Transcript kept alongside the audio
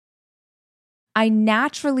I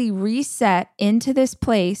naturally reset into this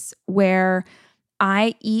place where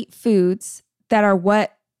I eat foods that are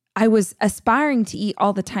what I was aspiring to eat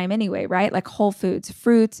all the time anyway, right? Like whole foods,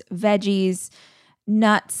 fruits, veggies,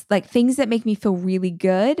 nuts, like things that make me feel really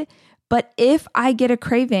good. But if I get a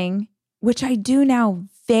craving, which I do now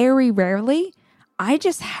very rarely, I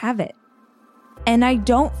just have it. And I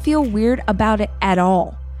don't feel weird about it at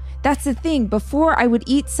all. That's the thing. Before I would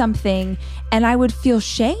eat something and I would feel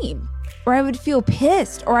shame, or I would feel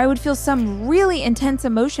pissed, or I would feel some really intense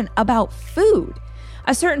emotion about food.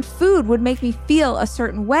 A certain food would make me feel a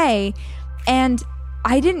certain way. And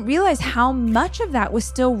I didn't realize how much of that was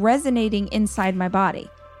still resonating inside my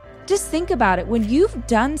body. Just think about it. When you've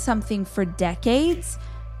done something for decades,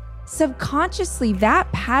 subconsciously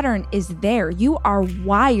that pattern is there. You are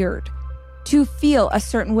wired to feel a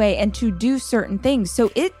certain way and to do certain things.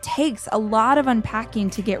 So it takes a lot of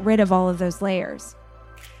unpacking to get rid of all of those layers.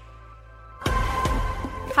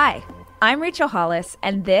 Hi, I'm Rachel Hollis,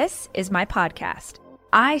 and this is my podcast.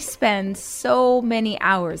 I spend so many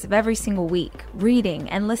hours of every single week reading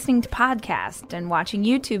and listening to podcasts and watching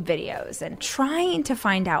YouTube videos and trying to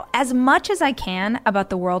find out as much as I can about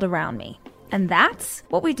the world around me. And that's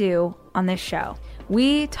what we do on this show.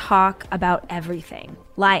 We talk about everything,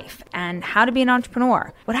 life and how to be an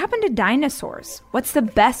entrepreneur. What happened to dinosaurs? What's the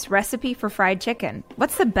best recipe for fried chicken?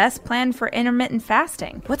 What's the best plan for intermittent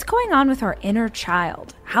fasting? What's going on with our inner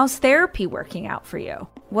child? How's therapy working out for you?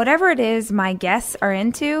 Whatever it is my guests are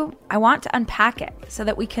into, I want to unpack it so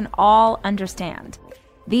that we can all understand.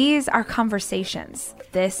 These are conversations.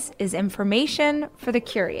 This is information for the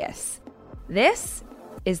curious. This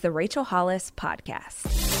is the Rachel Hollis Podcast.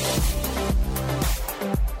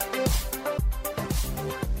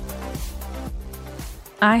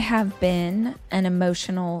 I have been an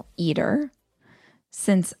emotional eater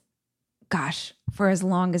since, for as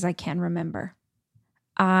long as I can remember.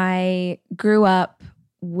 I grew up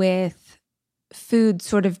with food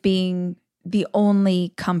sort of being the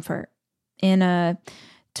only comfort in a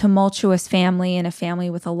tumultuous family, in a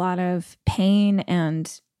family with a lot of pain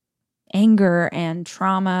and anger and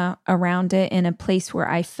trauma around it, in a place where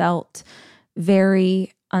I felt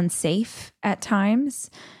very unsafe at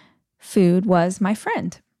times. Food was my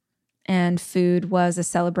friend, and food was a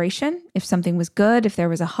celebration. If something was good, if there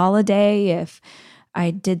was a holiday, if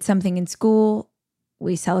I did something in school,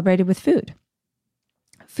 we celebrated with food.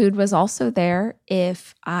 Food was also there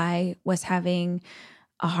if I was having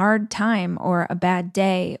a hard time or a bad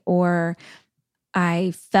day, or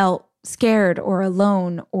I felt scared or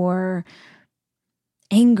alone or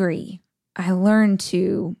angry. I learned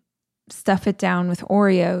to stuff it down with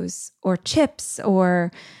Oreos or chips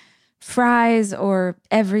or fries or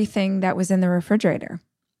everything that was in the refrigerator.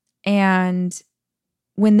 And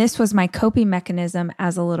when this was my coping mechanism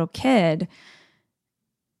as a little kid,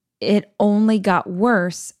 it only got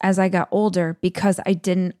worse as I got older because I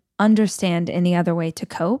didn't understand any other way to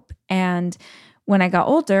cope. And when I got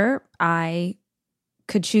older, I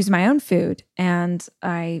could choose my own food, and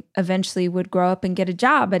I eventually would grow up and get a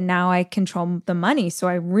job, and now I control the money. So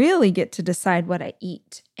I really get to decide what I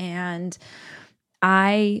eat. And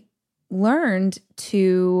I learned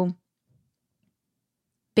to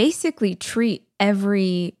basically treat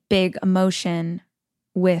every big emotion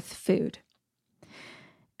with food.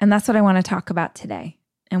 And that's what I want to talk about today.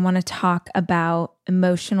 I want to talk about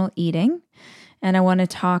emotional eating, and I want to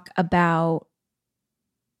talk about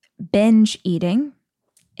binge eating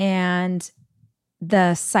and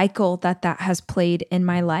the cycle that has played in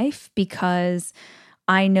my life, because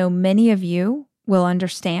I know many of you will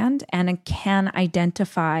understand and can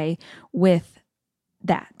identify with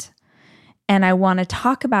that. And I want to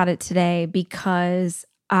talk about it today because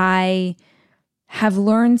I have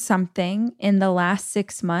learned something in the last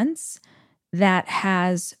 6 months that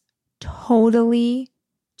has totally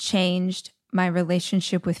changed my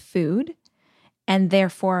relationship with food and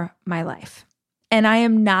therefore my life. And I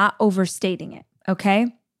am not overstating it,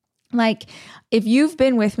 okay? Like, if you've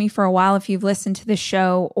been with me for a while, if you've listened to the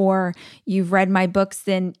show or you've read my books,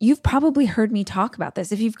 then you've probably heard me talk about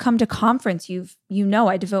this. If you've come to conference, you know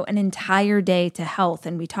I devote an entire day to health,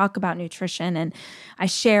 and we talk about nutrition, and I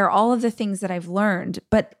share all of the things that I've learned.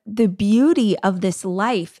 But the beauty of this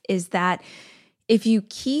life is that if you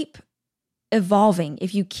keep evolving,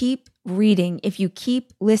 if you keep reading, if you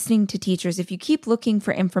keep listening to teachers, if you keep looking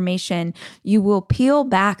for information, you will peel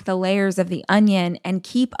back the layers of the onion and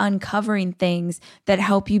keep uncovering things that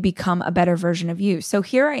help you become a better version of you. So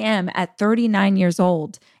here I am at 39 years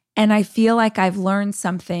old, and I feel like I've learned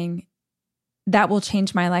something that will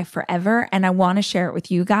change my life forever. And I want to share it with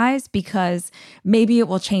you guys because maybe it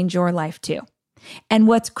will change your life too. And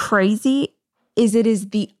what's crazy is it is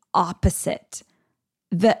the opposite,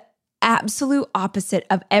 the absolute opposite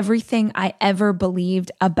of everything I ever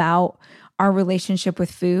believed about our relationship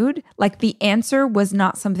with food. Like the answer was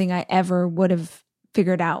not something I ever would have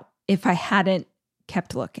figured out if I hadn't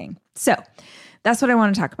kept looking. So that's what I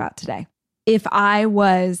want to talk about today. If I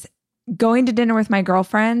was going to dinner with my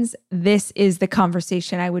girlfriends, this is the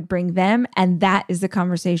conversation I would bring them. And that is the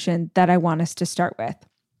conversation that I want us to start with.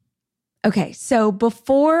 Okay, so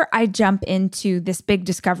before I jump into this big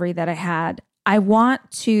discovery that I had, I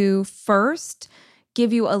want to first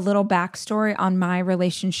give you a little backstory on my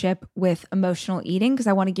relationship with emotional eating because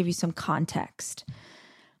I want to give you some context.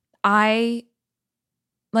 Like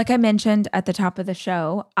I mentioned at the top of the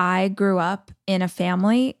show, I grew up in a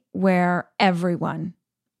family where everyone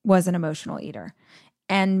was an emotional eater.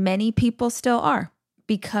 And many people still are,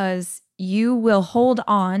 because you will hold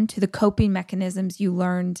on to the coping mechanisms you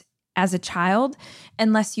learned as a child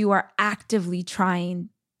unless you are actively trying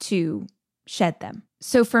to shed them.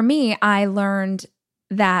 So for me, I learned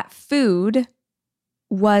that food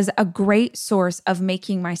was a great source of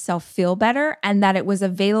making myself feel better and that it was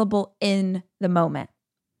available in the moment.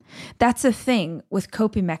 That's a thing with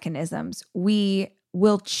coping mechanisms. We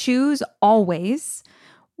will choose always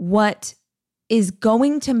what is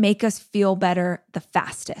going to make us feel better the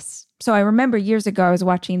fastest. So I remember years ago, I was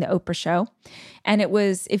watching the Oprah show, and it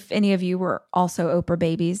was, if any of you were also Oprah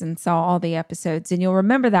babies and saw all the episodes, and you'll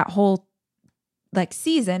remember that whole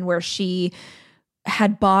season where she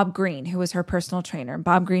had Bob Greene, who was her personal trainer.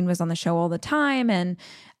 Bob Greene was on the show all the time. And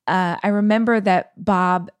I remember that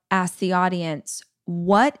Bob asked the audience,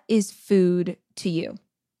 "What is food to you?"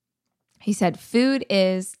 He said, "Food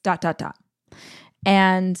is ...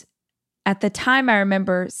 And at the time, I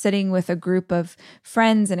remember sitting with a group of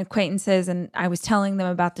friends and acquaintances, and I was telling them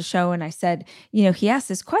about the show. And I said, he asked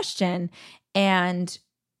this question, and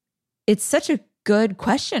it's such a good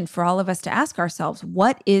question for all of us to ask ourselves.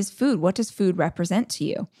 What is food? What does food represent to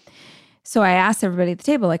you? So I asked everybody at the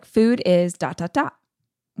table, food is ...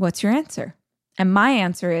 What's your answer? And my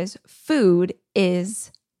answer is food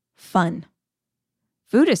is fun.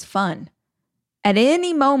 Food is fun. At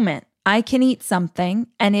any moment, I can eat something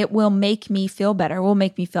and it will make me feel better, will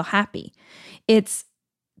make me feel happy. It's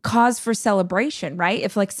cause for celebration, right?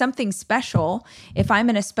 If something special, if I'm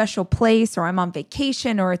in a special place or I'm on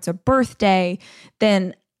vacation or it's a birthday,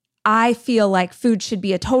 then I feel like food should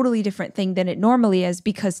be a totally different thing than it normally is,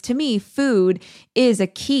 because to me, food is a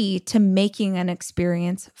key to making an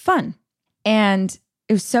experience fun. And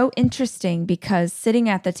it was so interesting because sitting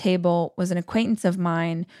at the table was an acquaintance of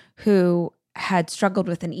mine who had struggled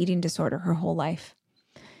with an eating disorder her whole life.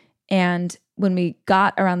 And when we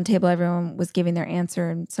got around the table, everyone was giving their answer.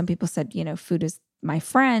 And some people said, food is my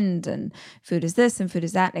friend and food is this and food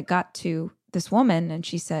is that. And it got to this woman and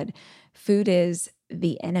she said, food is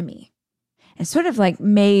the enemy. And sort of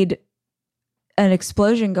made an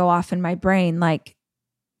explosion go off in my brain,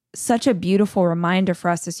 such a beautiful reminder for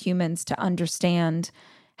us as humans to understand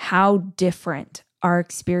how different our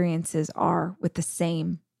experiences are with the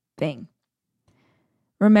same thing.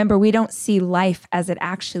 Remember, we don't see life as it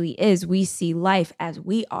actually is. We see life as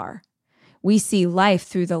we are. We see life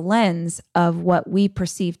through the lens of what we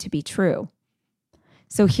perceive to be true.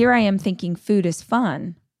 So here I am thinking food is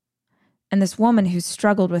fun. And this woman who's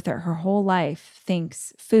struggled with it her whole life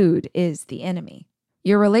thinks food is the enemy.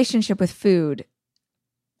 Your relationship with food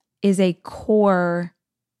is a core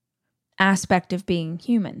aspect of being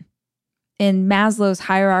human. In Maslow's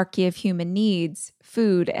hierarchy of human needs,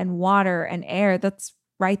 food and water and air, that's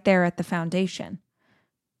right there at the foundation.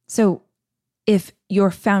 So if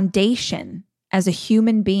your foundation as a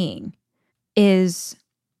human being is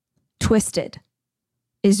twisted,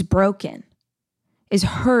 is broken, is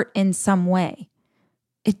hurt in some way,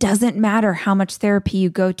 it doesn't matter how much therapy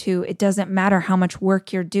you go to. It doesn't matter how much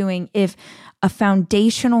work you're doing. If a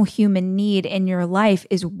foundational human need in your life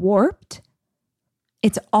is warped,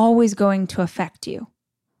 it's always going to affect you.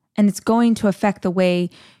 And it's going to affect the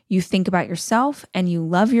way you think about yourself and you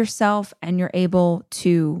love yourself and you're able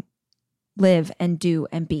to live and do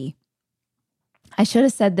and be. I should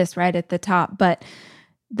have said this right at the top, but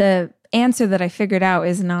the answer that I figured out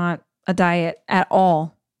is not a diet at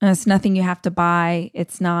all. And it's nothing you have to buy.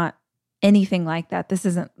 It's not anything like that. This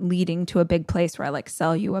isn't leading to a big place where I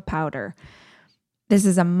sell you a powder. This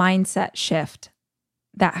is a mindset shift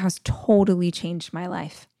that has totally changed my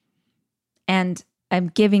life. And I'm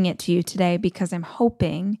giving it to you today because I'm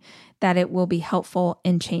hoping that it will be helpful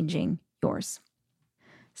in changing yours.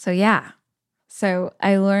 So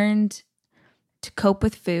I learned to cope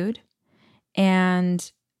with food.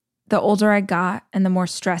 And the older I got and the more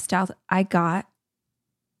stressed out I got,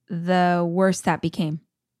 the worse that became.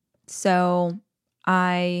 So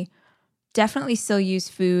I definitely still use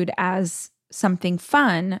food as something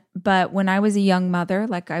fun. But when I was a young mother,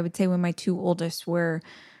 like I would say when my two oldest were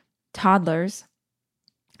toddlers,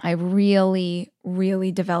 I really,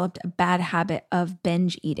 really developed a bad habit of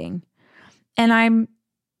binge eating. And I'm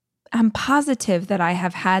positive that I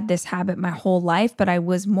have had this habit my whole life, but I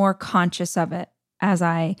was more conscious of it as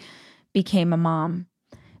I became a mom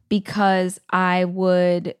because I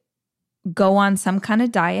would go on some kind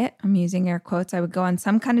of diet. I'm using air quotes. I would go on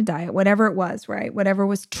some kind of diet, whatever it was, right? Whatever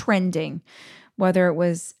was trending, whether it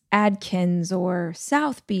was Atkins or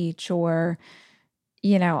South Beach or,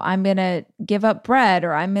 I'm going to give up bread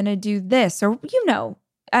or I'm going to do this or,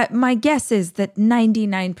 my guess is that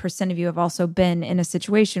 99% of you have also been in a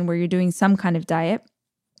situation where you're doing some kind of diet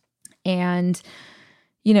and,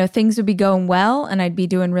 things would be going well and I'd be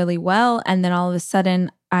doing really well. And then all of a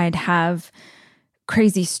sudden I'd have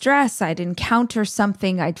crazy stress. I'd encounter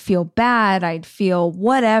something. I'd feel bad. I'd feel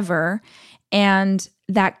whatever. And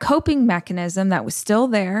that coping mechanism that was still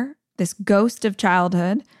there, this ghost of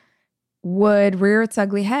childhood, would rear its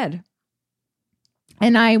ugly head.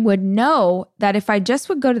 And I would know that if I just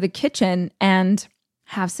would go to the kitchen and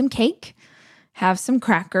have some cake, have some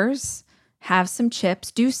crackers, have some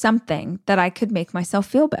chips, do something that I could make myself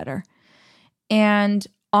feel better. And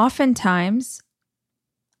oftentimes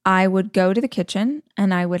I would go to the kitchen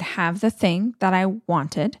and I would have the thing that I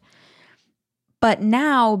wanted. But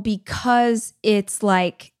now, because it's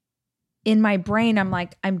like in my brain, I'm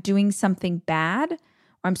like, I'm doing something bad, or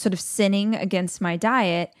I'm sort of sinning against my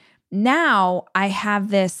diet. Now I have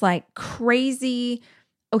this like crazy,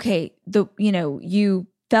 okay, you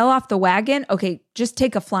fell off the wagon. Okay, just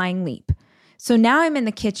take a flying leap. So now I'm in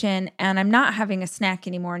the kitchen and I'm not having a snack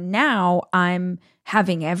anymore. Now I'm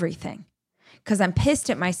having everything because I'm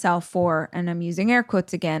pissed at myself for, and I'm using air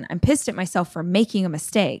quotes again, I'm pissed at myself for making a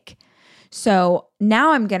mistake. So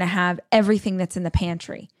now I'm going to have everything that's in the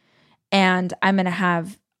pantry and I'm going to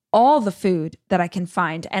have all the food that I can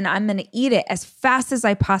find and I'm going to eat it as fast as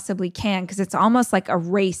I possibly can because it's almost like a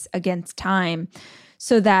race against time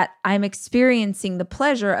so that I'm experiencing the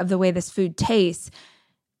pleasure of the way this food tastes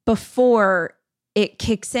before it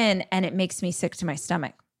kicks in and it makes me sick to my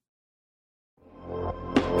stomach.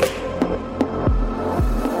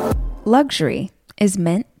 Luxury is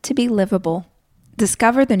meant to be livable.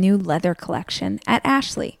 Discover the new leather collection at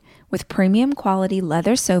Ashley with premium quality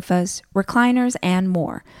leather sofas, recliners, and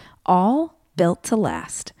more, all built to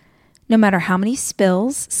last. No matter how many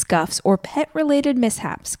spills, scuffs, or pet-related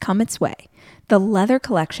mishaps come its way, the leather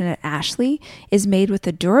collection at Ashley is made with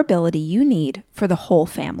the durability you need for the whole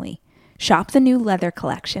family. Shop the new leather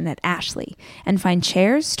collection at Ashley and find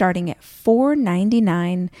chairs starting at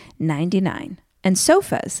 $499.99 and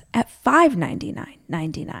sofas at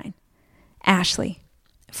 $599.99. Ashley,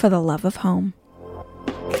 for the love of home.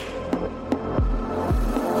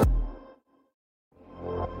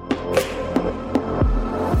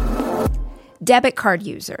 Debit card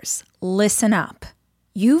users, listen up.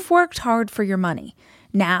 You've worked hard for your money.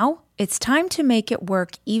 Now it's time to make it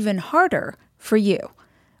work even harder for you.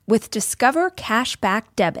 With Discover Cashback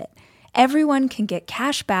Debit, everyone can get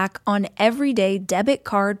cash back on everyday debit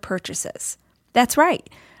card purchases. That's right.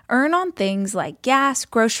 Earn on things like gas,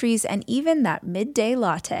 groceries, and even that midday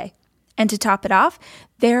latte. And to top it off,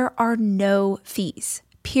 there are no fees,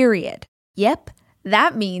 period. Yep,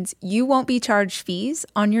 that means you won't be charged fees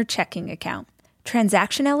on your checking account.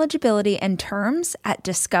 Transaction eligibility and terms at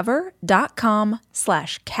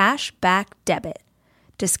discover.com/cashbackdebit.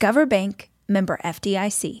 Discover Bank, member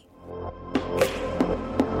FDIC.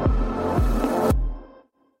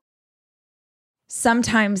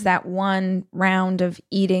 Sometimes that one round of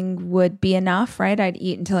eating would be enough, right? I'd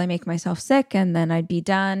eat until I make myself sick and then I'd be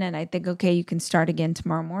done. And I'd think, okay, you can start again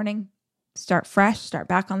tomorrow morning. Start fresh, start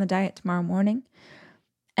back on the diet tomorrow morning.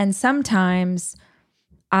 And sometimes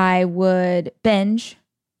I would binge,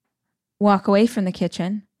 walk away from the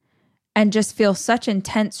kitchen, and just feel such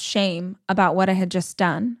intense shame about what I had just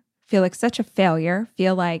done. Feel like such a failure.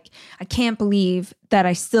 Feel like I can't believe that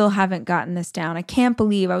I still haven't gotten this down. I can't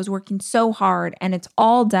believe I was working so hard and it's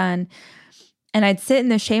all done. And I'd sit in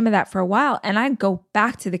the shame of that for a while and I'd go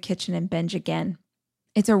back to the kitchen and binge again.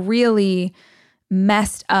 It's a really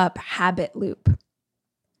messed up habit loop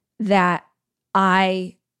that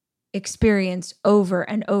I experienced over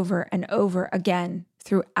and over and over again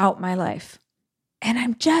throughout my life. And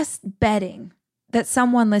I'm just betting that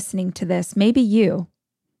someone listening to this, maybe you,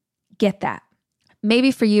 get that.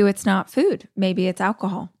 Maybe for you, it's not food. Maybe it's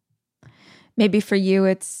alcohol. Maybe for you,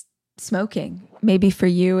 it's smoking. Maybe for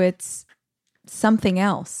you, it's something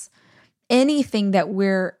else. Anything that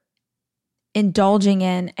we're indulging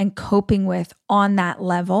in and coping with on that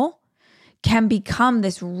level can become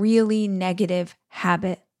this really negative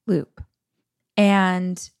habit loop.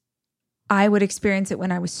 And I would experience it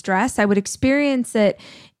when I was stressed. I would experience it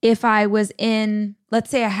if I was in, let's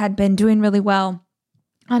say I had been doing really well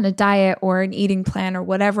on a diet or an eating plan or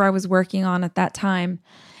whatever I was working on at that time.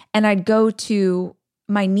 And I'd go to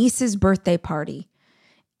my niece's birthday party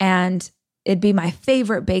and it'd be my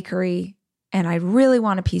favorite bakery and I'd really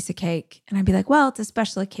want a piece of cake. And I'd be like, well, it's a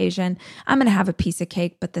special occasion. I'm going to have a piece of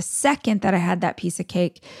cake. But the second that I had that piece of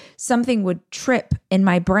cake, something would trip in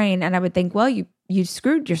my brain and I would think, well, you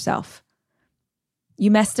screwed yourself.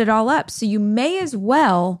 You messed it all up. So you may as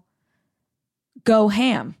well go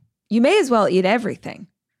ham. You may as well eat everything.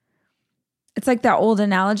 It's like that old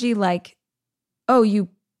analogy, like, oh,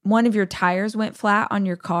 one of your tires went flat on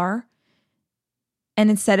your car. And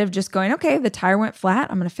instead of just going, okay, the tire went flat,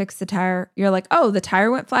 I'm going to fix the tire. You're like, oh, the tire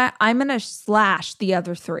went flat. I'm going to slash the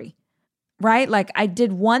other 3, right? Like I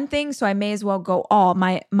did one thing, so I may as well go all.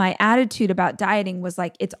 My attitude about dieting was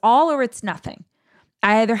like, it's all or it's nothing.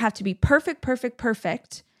 I either have to be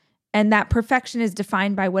perfect. And that perfection is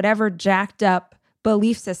defined by whatever jacked up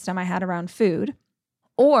belief system I had around food.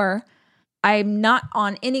 Or I'm not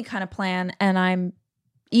on any kind of plan and I'm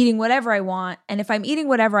eating whatever I want. And if I'm eating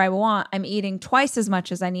whatever I want, I'm eating twice as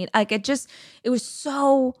much as I need. Like it was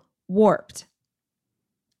so warped.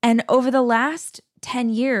 And over the last 10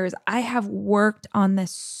 years, I have worked on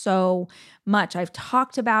this so much. I've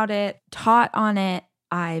talked about it, taught on it.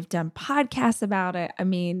 I've done podcasts about it. I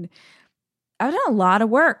mean, I've done a lot of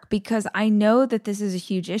work because I know that this is a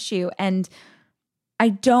huge issue and I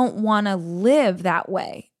don't want to live that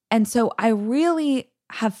way. And so I really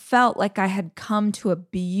have felt like I had come to a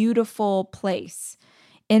beautiful place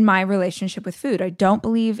in my relationship with food. I don't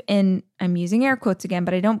believe in, I'm using air quotes again,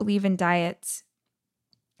 but I don't believe in diets.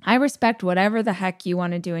 I respect whatever the heck you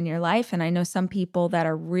want to do in your life. And I know some people that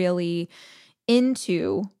are really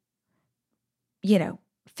into,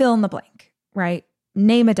 fill in the blank, right?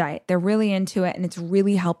 Name a diet. They're really into it and it's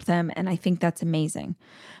really helped them. And I think that's amazing.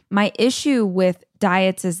 My issue with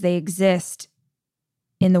diets as they exist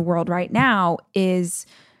in the world right now is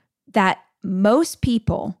that most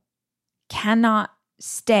people cannot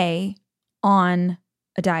stay on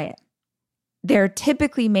a diet. They're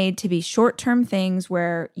typically made to be short-term things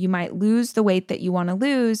where you might lose the weight that you want to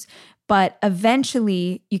lose, but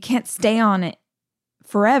eventually you can't stay on it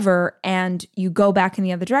forever and you go back in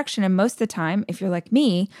the other direction. And most of the time, if you're like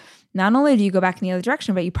me, not only do you go back in the other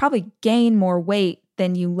direction, but you probably gain more weight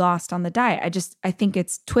than you lost on the diet. I think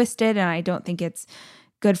it's twisted and I don't think it's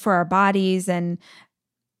good for our bodies. And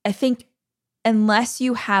I think unless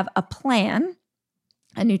you have a plan,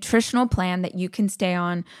 a nutritional plan that you can stay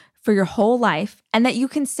on for your whole life and that you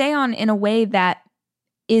can stay on in a way that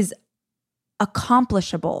is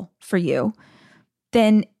accomplishable for you,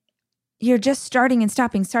 then you're just starting and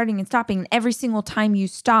stopping. And every single time you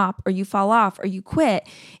stop or you fall off or you quit,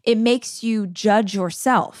 it makes you judge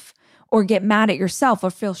yourself or get mad at yourself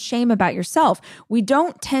or feel shame about yourself. We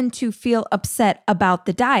don't tend to feel upset about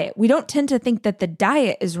the diet. We don't tend to think that the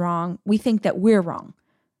diet is wrong. We think that we're wrong.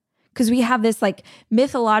 Because we have this like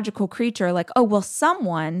mythological creature like, oh, well,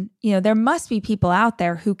 someone, there must be people out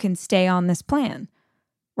there who can stay on this plan,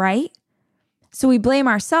 right? So we blame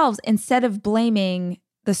ourselves instead of blaming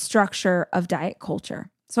the structure of diet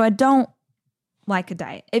culture. So I don't like a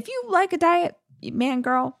diet. If you like a diet, man,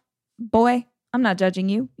 girl, boy, I'm not judging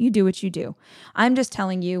you. You do what you do. I'm just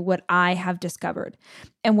telling you what I have discovered.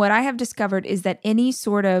 And what I have discovered is that any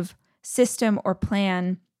sort of system or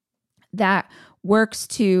plan that works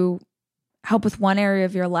to help with one area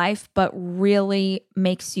of your life, but really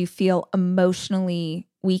makes you feel emotionally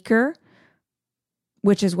weaker,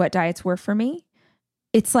 which is what diets were for me.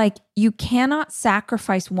 It's like you cannot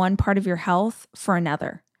sacrifice one part of your health for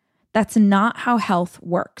another. That's not how health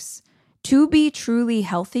works. To be truly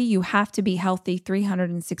healthy, you have to be healthy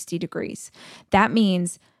 360 degrees. That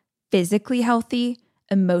means physically healthy,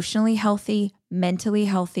 emotionally healthy, mentally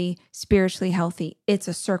healthy, spiritually healthy. It's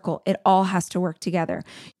a circle. It all has to work together.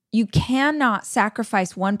 You cannot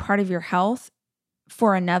sacrifice one part of your health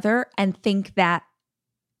for another and think that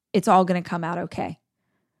it's all going to come out okay,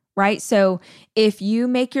 right? So if you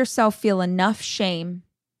make yourself feel enough shame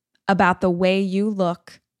about the way you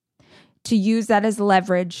look, to use that as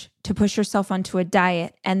leverage to push yourself onto a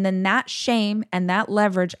diet, and then that shame and that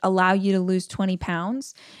leverage allow you to lose 20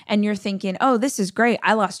 pounds, and you're thinking, oh, this is great.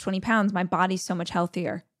 I lost 20 pounds. My body's so much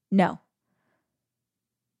healthier. No.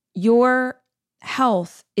 Your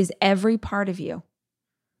health is every part of you.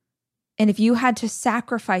 And if you had to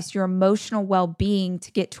sacrifice your emotional well-being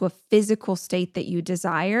to get to a physical state that you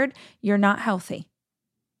desired, you're not healthy.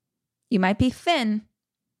 You might be thin,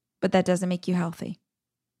 but that doesn't make you healthy.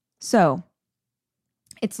 So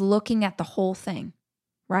it's looking at the whole thing,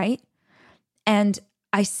 right? And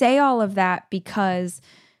I say all of that because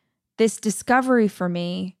this discovery for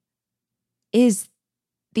me is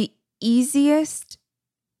the easiest,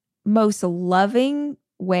 most loving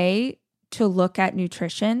way to look at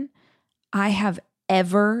nutrition I have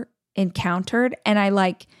ever encountered. And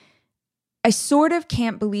I sort of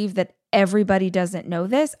can't believe that everybody doesn't know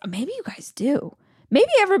this. Maybe you guys do. Maybe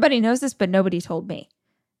everybody knows this, but nobody told me.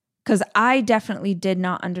 Because I definitely did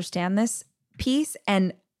not understand this piece,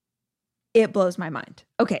 and it blows my mind.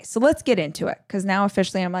 Okay, so let's get into it. Because now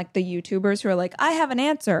officially I'm like the YouTubers who are like, I have an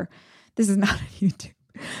answer. This is not a YouTube.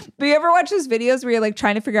 But you ever watch those videos where you're like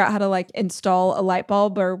trying to figure out how to like install a light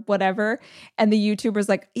bulb or whatever? And the YouTuber's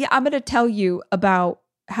like, yeah, I'm going to tell you about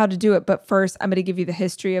how to do it. But first, I'm going to give you the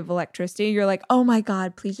history of electricity. You're like, oh my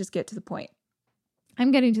God, please just get to the point.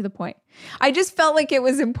 I'm getting to the point. I just felt like it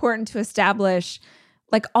was important to establish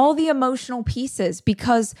like all the emotional pieces,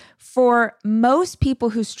 because for most people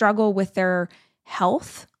who struggle with their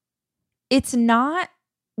health,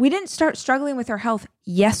 we didn't start struggling with our health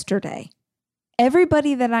yesterday.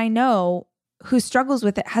 Everybody that I know who struggles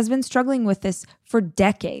with it has been struggling with this for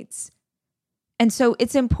decades. And so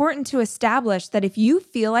it's important to establish that if you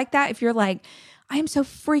feel like that, if you're like, I am so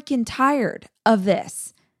freaking tired of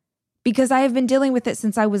this because I have been dealing with it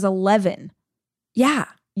since I was 11. Yeah,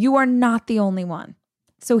 you are not the only one.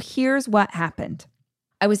 So here's what happened.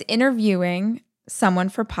 I was interviewing someone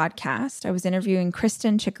for podcast. I was interviewing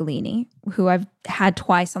Kristen Ciccolini, who I've had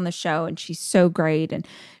twice on the show, and she's so great. And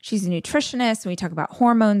she's a nutritionist, and we talk about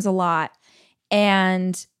hormones a lot.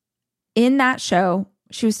 And in that show,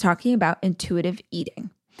 she was talking about intuitive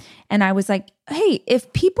eating. And I was like, hey,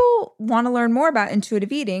 if people want to learn more about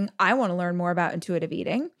intuitive eating, I want to learn more about intuitive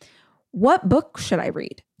eating. What book should I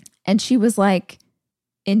read? And she was like,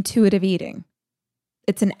 Intuitive Eating.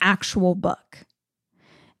 It's an actual book.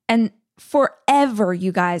 And forever,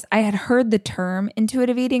 you guys, I had heard the term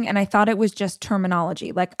intuitive eating, and I thought it was just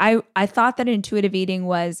terminology. Like I thought that intuitive eating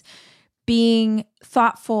was being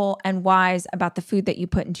thoughtful and wise about the food that you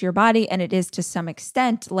put into your body. And it is to some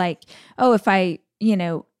extent like, oh, if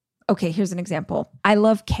okay, here's an example. I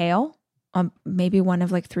love kale. Maybe one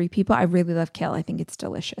of like 3 people. I really love kale. I think it's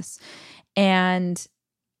delicious. And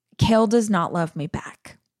kale does not love me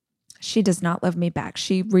back. She does not love me back.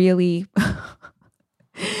 She really...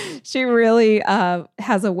 She really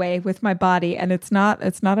has a way with my body, and it's not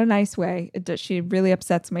a nice way. She really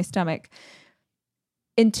upsets my stomach.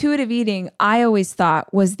 Intuitive eating, I always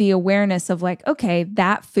thought, was the awareness of like, okay,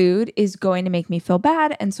 that food is going to make me feel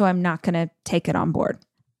bad, and so I'm not going to take it on board.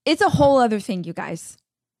 It's a whole other thing, you guys.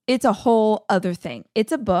 It's a whole other thing.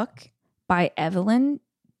 It's a book by Evelyn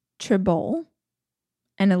Tribole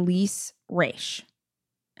and Elise Reich.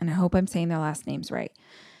 And I hope I'm saying their last names right.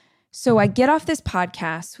 So I get off this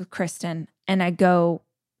podcast with Kristen and I go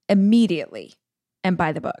immediately and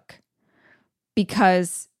buy the book,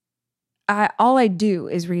 because all I do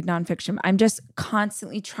is read nonfiction. I'm just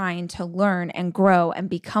constantly trying to learn and grow and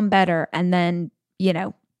become better, and then,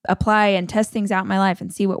 apply and test things out in my life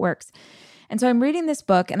and see what works. And so I'm reading this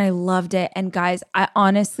book and I loved it. And guys, I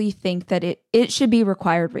honestly think that it should be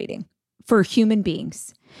required reading for human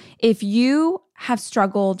beings. If you have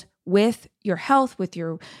struggled with your health, with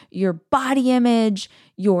your body image,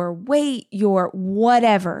 your weight, your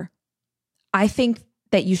whatever, I think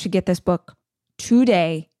that you should get this book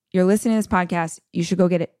today. You're listening to this podcast, you should go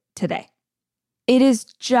get it today. It is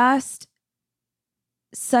just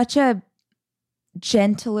such a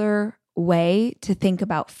gentler way to think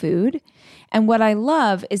about food. And what I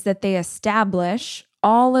love is that they establish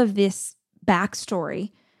all of this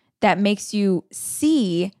backstory that makes you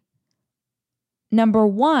see, number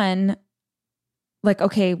one, like,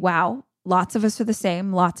 okay, wow, lots of us are the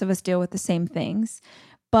same. Lots of us deal with the same things.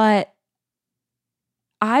 But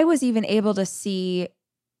I was even able to see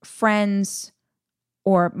friends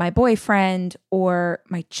or my boyfriend or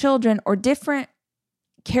my children or different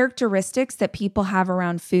characteristics that people have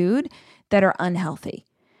around food that are unhealthy,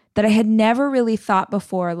 that I had never really thought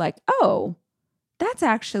before, like, oh, that's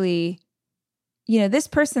actually, this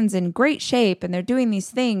person's in great shape and they're doing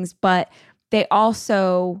these things, but they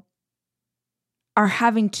also are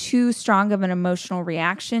having too strong of an emotional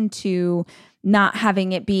reaction to not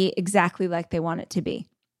having it be exactly like they want it to be.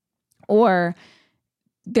 Or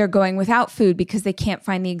they're going without food because they can't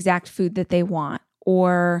find the exact food that they want.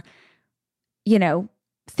 Or,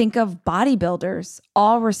 think of bodybuilders,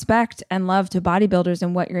 all respect and love to bodybuilders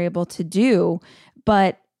and what you're able to do.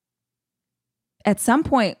 But at some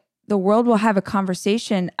point, the world will have a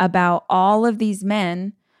conversation about all of these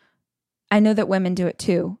men. I know that women do it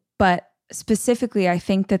too, but specifically, I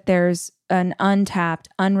think that there's an untapped,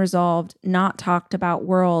 unresolved, not talked about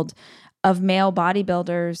world of male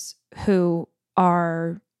bodybuilders who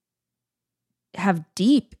have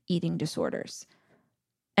deep eating disorders,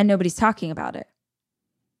 and nobody's talking about it.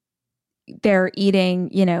 They're eating,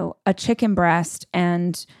 a chicken breast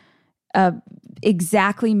and a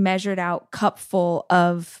exactly measured out cupful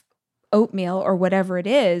of oatmeal or whatever it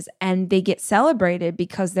is, and they get celebrated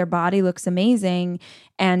because their body looks amazing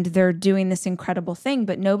and they're doing this incredible thing.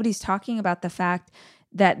 But nobody's talking about the fact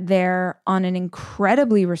that they're on an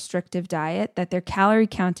incredibly restrictive diet, that they're calorie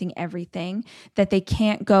counting everything, that they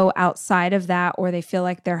can't go outside of that, or they feel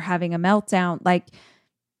like they're having a meltdown. Like,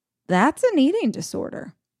 that's an eating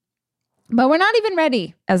disorder. But we're not even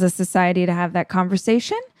ready as a society to have that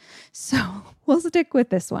conversation. So we'll stick with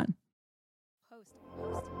this one.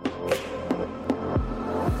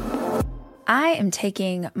 I am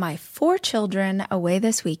taking my 4 children away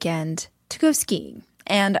this weekend to go skiing.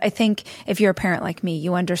 And I think if you're a parent like me,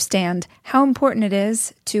 you understand how important it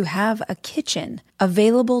is to have a kitchen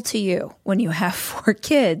available to you when you have 4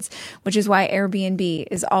 kids, which is why Airbnb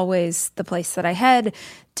is always the place that I head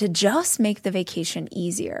to just make the vacation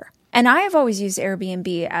easier. And I have always used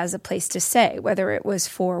Airbnb as a place to stay, whether it was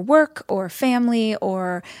for work or family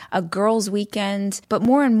or a girls' weekend. But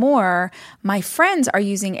more and more, my friends are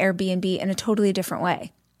using Airbnb in a totally different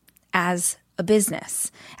way, as a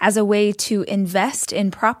business, as a way to invest in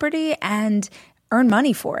property and earn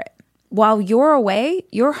money for it. While you're away,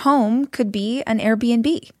 your home could be an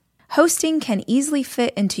Airbnb. Hosting can easily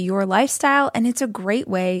fit into your lifestyle, and it's a great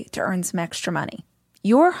way to earn some extra money.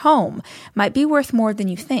 Your home might be worth more than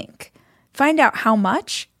you think. Find out how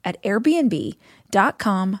much at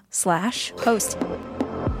airbnb.com/host.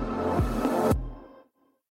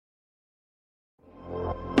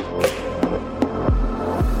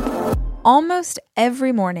 Almost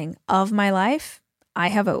every morning of my life, I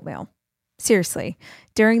have oatmeal. Seriously,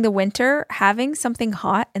 during the winter, having something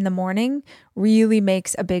hot in the morning really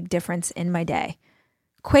makes a big difference in my day.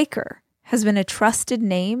 Quaker has been a trusted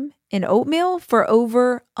name in oatmeal for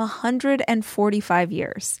over 145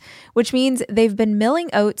 years, which means they've been milling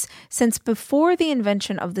oats since before the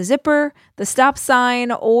invention of the zipper, the stop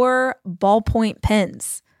sign, or ballpoint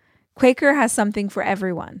pens. Quaker has something for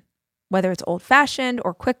everyone, whether it's old-fashioned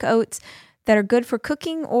or quick oats that are good for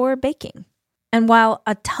cooking or baking. And while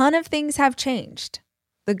a ton of things have changed,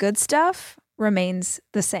 the good stuff remains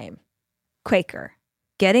the same. Quaker,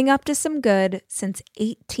 getting up to some good since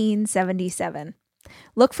 1877.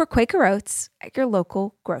 Look for Quaker Oats at your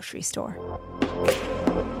local grocery store.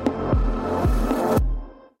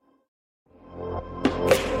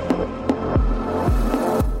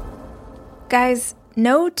 Guys,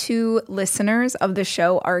 no 2 listeners of the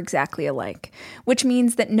show are exactly alike, which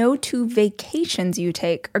means that no 2 vacations you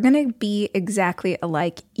take are going to be exactly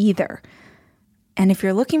alike either. And if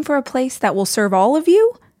you're looking for a place that will serve all of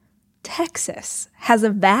you, Texas has a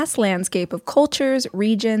vast landscape of cultures,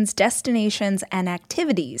 regions, destinations, and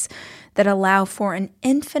activities that allow for an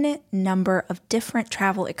infinite number of different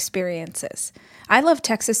travel experiences. I love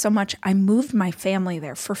Texas so much, I moved my family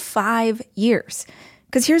there for 5 years.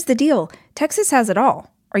 Because here's the deal, Texas has it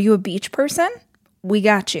all. Are you a beach person? We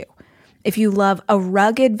got you. If you love a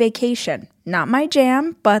rugged vacation, not my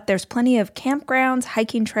jam, but there's plenty of campgrounds,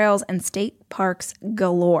 hiking trails, and state parks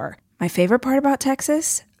galore. My favorite part about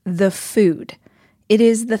Texas? The food. It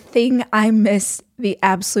is the thing I miss the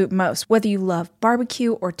absolute most. Whether you love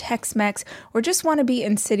barbecue or Tex-Mex or just want to be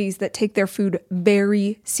in cities that take their food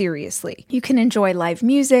very seriously. You can enjoy live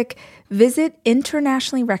music, visit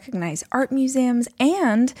internationally recognized art museums,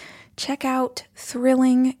 and check out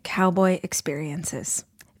thrilling cowboy experiences.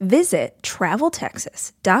 Visit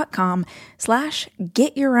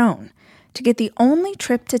traveltexas.com/getyourown to get the only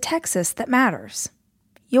trip to Texas that matters.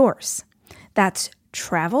 Yours. That's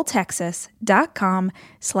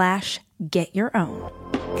traveltexas.com/getyourown.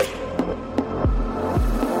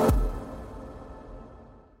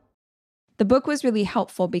 The book was really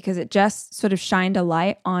helpful because it just sort of shined a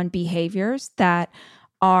light on behaviors that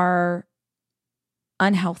are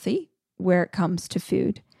unhealthy where it comes to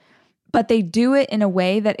food, but they do it in a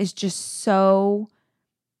way that is just so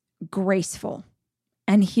graceful.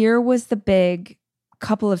 And here was the big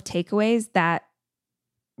couple of takeaways that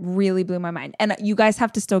really blew my mind. And you guys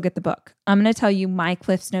have to still get the book. I'm going to tell you my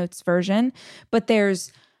Cliff's Notes version, but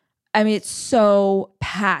it's so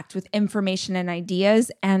packed with information and ideas,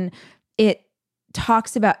 and it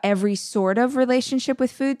talks about every sort of relationship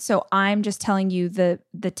with food. So I'm just telling you the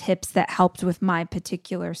tips that helped with my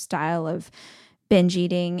particular style of binge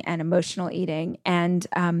eating and emotional eating. And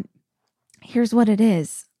here's what it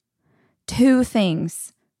is. 2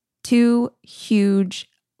 things, 2 huge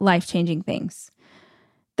life-changing things.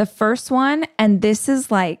 The first one, and this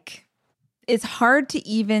is like, it's hard to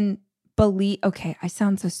even believe. Okay, I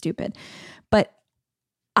sound so stupid, but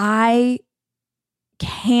I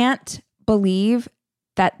can't believe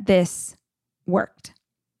that this worked.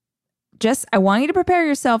 I want you to prepare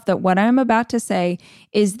yourself that what I'm about to say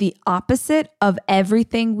is the opposite of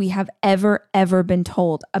everything we have ever been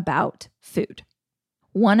told about food.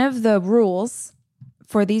 One of the rules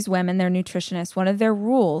for these women, they're nutritionists, one of their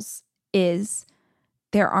rules is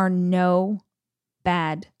there are no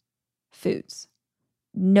bad foods.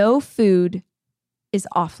 No food is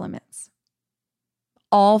off limits.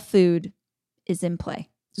 All food is in play.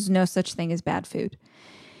 There's no such thing as bad food.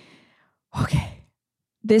 Okay.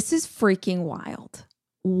 This is freaking wild.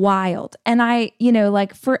 Wild. And I,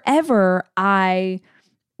 like forever, I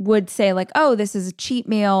would say like, oh, this is a cheat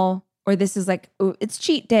meal, or this is like, oh, it's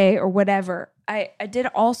cheat day or whatever. I did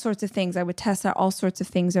all sorts of things. I would test out all sorts of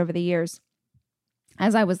things over the years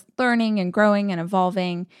as I was learning and growing and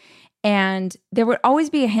evolving. And there would always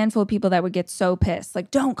be a handful of people that would get so pissed, like,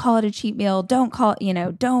 don't call it a cheat meal. Don't call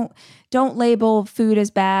it, don't label food as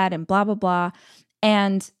bad and blah, blah, blah.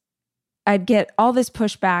 And I'd get all this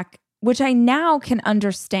pushback, which I now can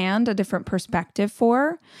understand a different perspective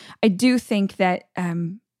for. I do think that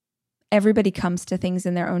everybody comes to things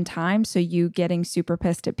in their own time. So you getting super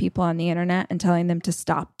pissed at people on the internet and telling them to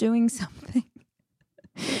stop doing something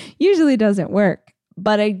usually doesn't work.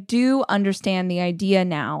 But I do understand the idea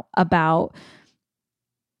now about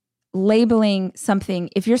labeling something.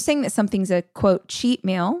 If you're saying that something's a, quote, cheat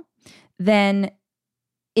meal, then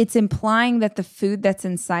it's implying that the food that's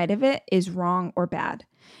inside of it is wrong or bad.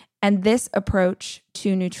 And this approach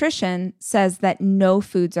to nutrition says that no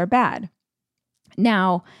foods are bad.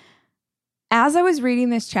 Now, as I was reading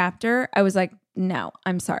this chapter, I was like, no,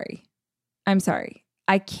 I'm sorry.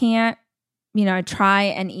 I can't, I try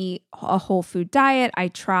and eat a whole food diet. I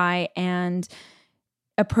try and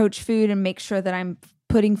approach food and make sure that I'm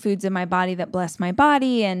putting foods in my body that bless my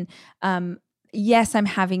body. And yes, I'm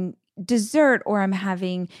having dessert, or I'm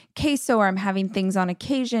having queso, or I'm having things on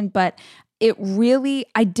occasion, but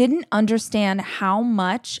I didn't understand how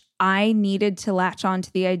much I needed to latch on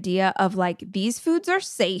to the idea of like, these foods are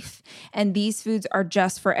safe and these foods are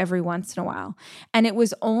just for every once in a while. And it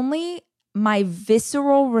was only my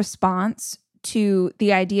visceral response to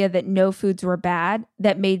the idea that no foods were bad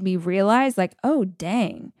that made me realize like, oh,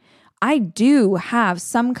 dang, I do have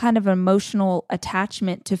some kind of emotional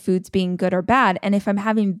attachment to foods being good or bad. And if I'm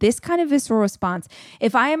having this kind of visceral response,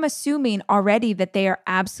 if I am assuming already that they are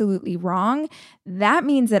absolutely wrong, that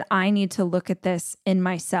means that I need to look at this in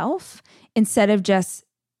myself instead of just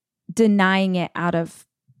denying it out of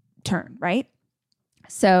turn, right?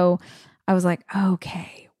 So I was like,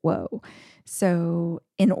 okay, whoa. So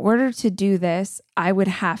in order to do this, I would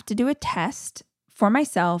have to do a test for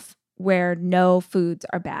myself where no foods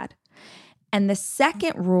are bad. And the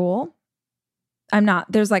second rule,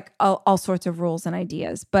 there's like all sorts of rules and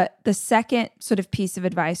ideas, but the second sort of piece of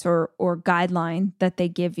advice or guideline that they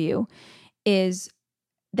give you is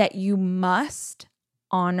that you must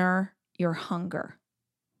honor your hunger.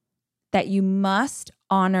 That you must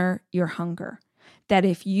honor your hunger. That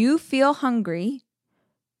if you feel hungry,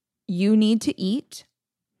 you need to eat,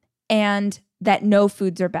 and that no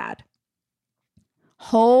foods are bad.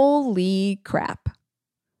 Holy crap.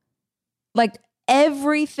 Like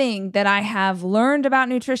everything that I have learned about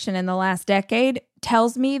nutrition in the last decade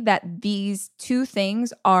tells me that these 2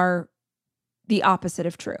 things are the opposite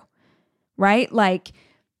of true, right? Like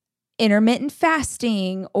intermittent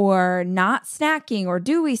fasting or not snacking or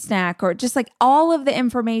do we snack, or just like all of the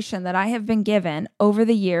information that I have been given over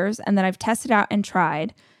the years and that I've tested out and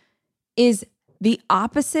tried is the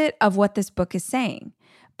opposite of what this book is saying.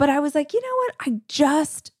 But I was like, you know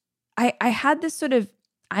what? I had this sort of,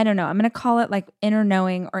 I don't know, I'm going to call it like inner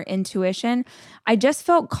knowing or intuition. I just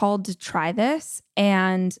felt called to try this.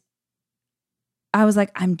 And I was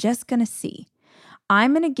like, I'm just going to see.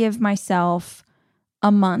 I'm going to give myself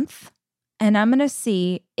a month and I'm going to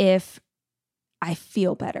see if I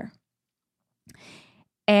feel better.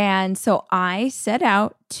 And so I set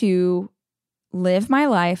out to live my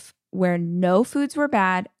life where no foods were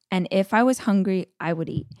bad. And if I was hungry, I would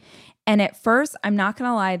eat. And at first, I'm not going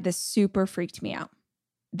to lie, this super freaked me out.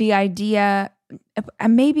 The idea,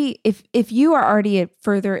 maybe if you are already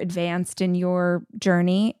further advanced in your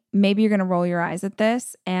journey, maybe you're going to roll your eyes at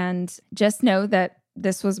this, and just know that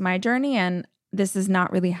this was my journey and this is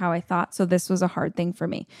not really how I thought. So this was a hard thing for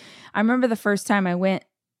me. I remember the first time I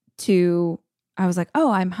was like,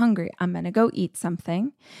 oh, I'm hungry. I'm going to go eat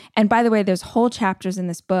something. And by the way, there's whole chapters in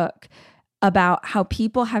this book about how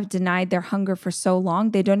people have denied their hunger for so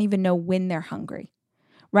long, they don't even know when they're hungry,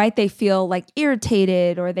 right? They feel like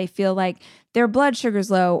irritated, or they feel like their blood sugar's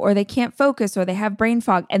low, or they can't focus, or they have brain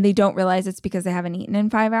fog, and they don't realize it's because they haven't eaten in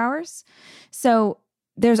 5 hours. So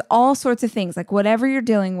there's all sorts of things, like whatever you're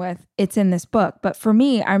dealing with, it's in this book. But for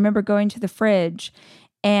me, I remember going to the fridge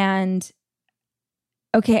and,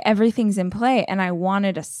 okay, everything's in play, and I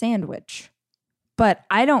wanted a sandwich, but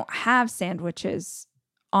I don't have sandwiches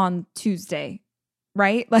on Tuesday,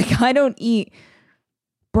 right? Like I don't eat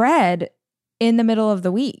bread in the middle of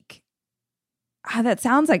the week. That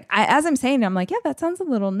sounds like, as I'm saying it, I'm like, yeah, that sounds a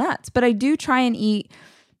little nuts. But I do try and eat,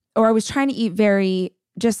 or I was trying to eat very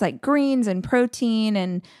just like greens and protein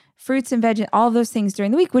and fruits and veggies, all those things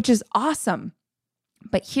during the week, which is awesome.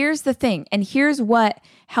 But here's the thing, and here's what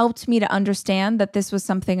helped me to understand that this was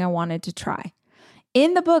something I wanted to try.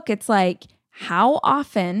 In the book, it's like, how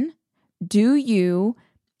often do you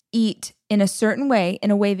eat in a certain way,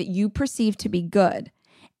 in a way that you perceive to be good?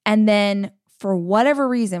 And then for whatever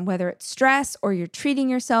reason, whether it's stress or you're treating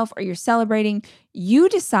yourself or you're celebrating, you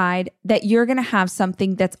decide that you're going to have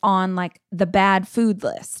something that's on like the bad food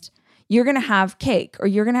list. You're going to have cake, or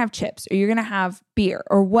you're going to have chips, or you're going to have beer,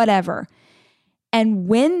 or whatever. And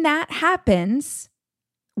when that happens,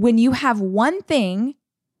 when you have one thing,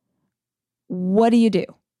 what do you do?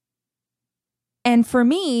 And for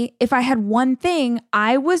me, if I had one thing,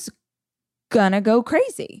 I was gonna go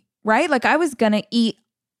crazy, right? Like I was gonna eat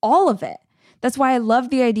all of it. That's why I love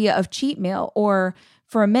the idea of cheat meal. Or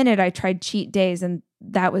for a minute, I tried cheat days, and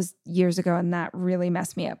that was years ago, and that really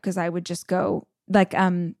messed me up because I would just go like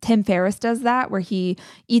Tim Ferriss does that, where he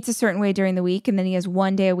eats a certain way during the week, and then he has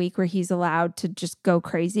one day a week where he's allowed to just go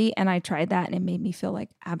crazy. And I tried that, and it made me feel like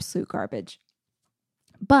absolute garbage.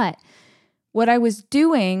 But what I was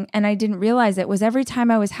doing, and I didn't realize it, was every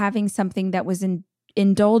time I was having something that was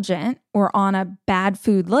indulgent or on a bad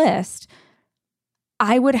food list,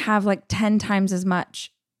 I would have like 10 times as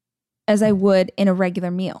much as I would in a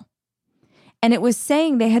regular meal. And it was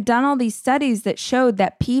saying they had done all these studies that showed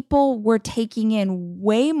that people were taking in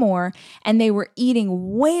way more, and they were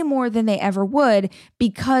eating way more than they ever would,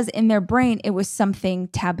 because in their brain, it was something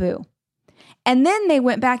taboo. And then they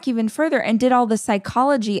went back even further and did all the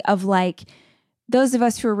psychology of like those of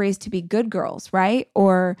us who were raised to be good girls, right?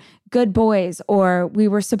 Or good boys, or we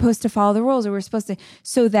were supposed to follow the rules, or we're supposed to,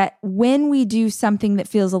 so that when we do something that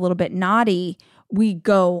feels a little bit naughty, we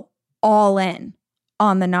go all in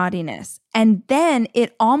on the naughtiness. And then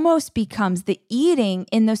it almost becomes, the eating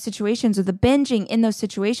in those situations, or the binging in those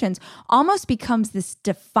situations, almost becomes this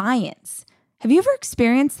defiance. Have you ever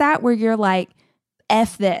experienced that, where you're like,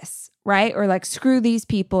 F this, right? Or like, screw these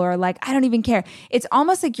people, or like, I don't even care. It's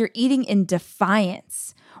almost like you're eating in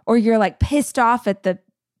defiance, or you're like pissed off at the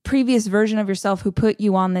previous version of yourself who put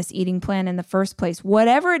you on this eating plan in the first place.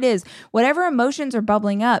 Whatever it is, whatever emotions are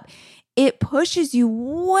bubbling up, it pushes you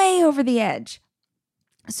way over the edge.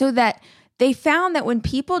 So that they found that when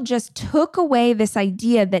people just took away this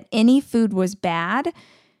idea that any food was bad,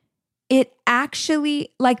 it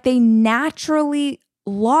actually, like, they naturally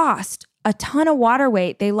lost a ton of water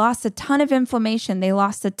weight. They lost a ton of inflammation. They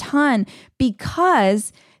lost a ton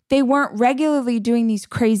because they weren't regularly doing these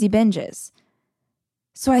crazy binges.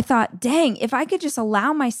 So I thought, dang, if I could just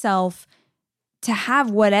allow myself to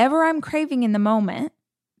have whatever I'm craving in the moment,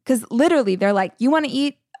 because literally they're like, you want to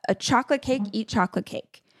eat a chocolate cake, eat chocolate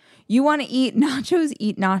cake. You want to eat nachos,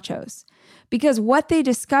 eat nachos. Because what they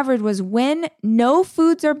discovered was, when no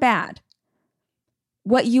foods are bad,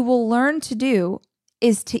 what you will learn to do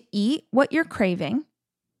is to eat what you're craving.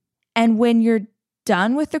 And when you're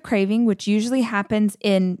done with the craving, which usually happens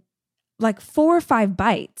in like 4 or 5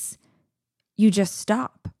 bites, you just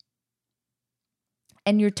stop.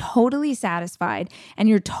 And you're totally satisfied, and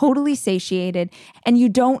you're totally satiated, and you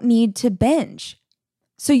don't need to binge.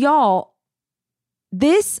 So y'all,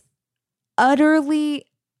 this utterly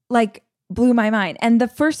like blew my mind. And the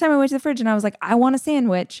first time I went to the fridge and I was like, I want a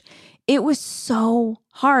sandwich, it was so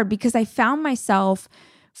hard, because I found myself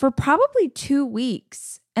for probably 2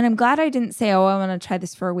 weeks. And I'm glad I didn't say, oh, I want to try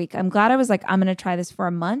this for a week. I'm glad I was like, I'm going to try this for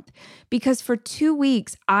a month, because for 2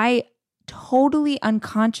 weeks, I totally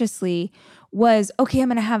unconsciously was, okay, I'm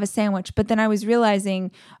going to have a sandwich. But then I was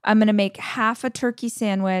realizing I'm going to make half a turkey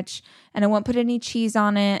sandwich, and I won't put any cheese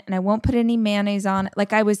on it, and I won't put any mayonnaise on it.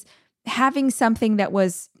 Like, I was having something that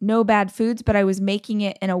was no bad foods, but I was making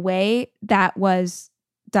it in a way that was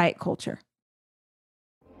diet culture.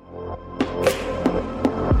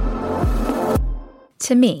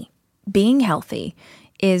 To me, being healthy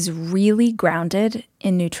is really grounded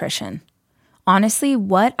in nutrition. Honestly,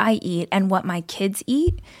 what I eat and what my kids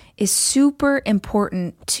eat is super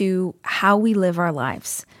important to how we live our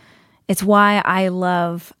lives. It's why I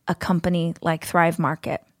love a company like Thrive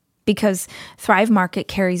Market, because Thrive Market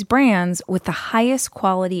carries brands with the highest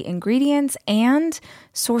quality ingredients and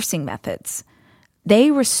sourcing methods.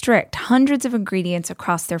 They restrict hundreds of ingredients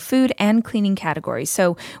across their food and cleaning categories.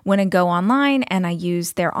 So when I go online and I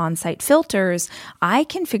use their on-site filters, I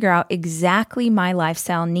can figure out exactly my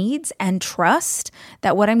lifestyle needs and trust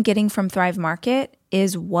that what I'm getting from Thrive Market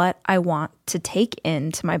is what I want to take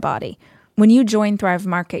into my body. When you join Thrive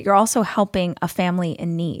Market, you're also helping a family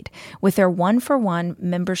in need with their 1-for-1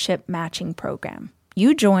 membership matching program.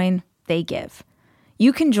 You join, they give.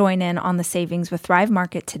 You can join in on the savings with Thrive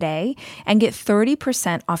Market today and get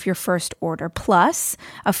 30% off your first order, plus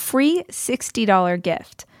a free $60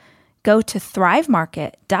 gift. Go to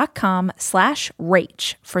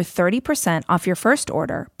thrivemarket.com/rach for 30% off your first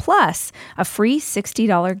order, plus a free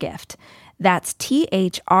 $60 gift. That's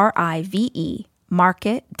THRIVE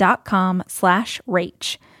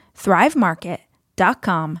market.com/rach.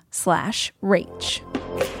 thrivemarket.com/rach.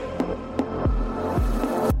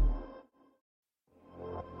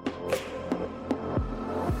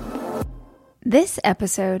 This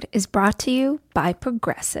episode is brought to you by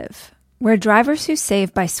Progressive, where drivers who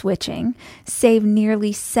save by switching save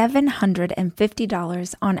nearly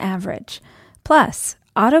 $750 on average. Plus,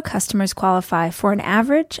 auto customers qualify for an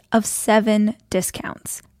average of 7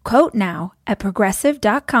 discounts. Quote now at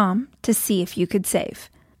progressive.com to see if you could save.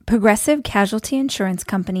 Progressive Casualty Insurance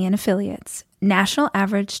Company and Affiliates. National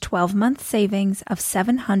average 12-month savings of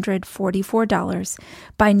 $744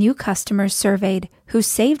 by new customers surveyed who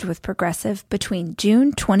saved with Progressive between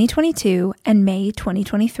June 2022 and May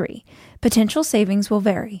 2023. Potential savings will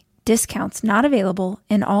vary. Discounts not available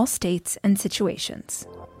in all states and situations.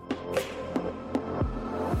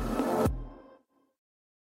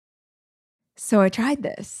 So I tried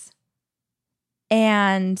this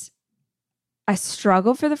and I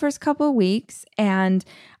struggled for the first couple of weeks, and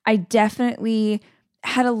I definitely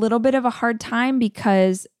had a little bit of a hard time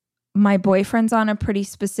because my boyfriend's on a pretty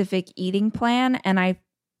specific eating plan, and I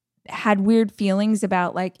had weird feelings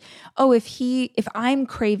about like, oh, if I'm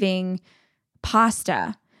craving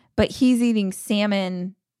pasta, but he's eating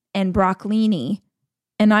salmon and broccolini,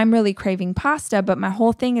 and I'm really craving pasta, but my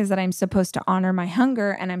whole thing is that I'm supposed to honor my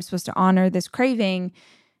hunger and I'm supposed to honor this craving.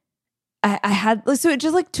 So it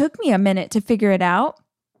just like took me a minute to figure it out,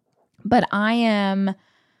 but I am,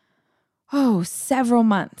 several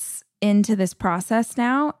months into this process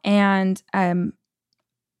now. And,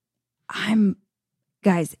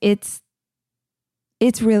 guys, it's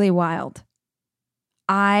really wild.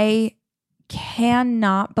 I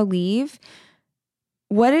cannot believe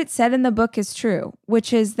what it said in the book is true,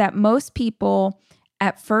 which is that most people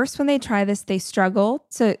at first, when they try this, they struggle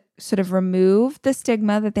to sort of remove the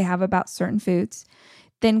stigma that they have about certain foods.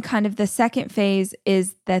 Then kind of the second phase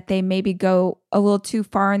is that they maybe go a little too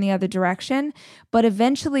far in the other direction, but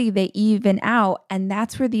eventually they even out. And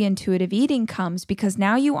that's where the intuitive eating comes, because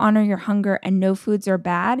now you honor your hunger and no foods are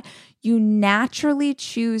bad. You naturally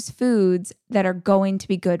choose foods that are going to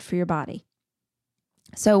be good for your body.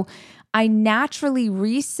 So I naturally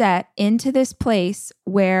reset into this place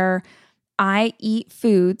where I eat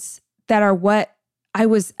foods that are what I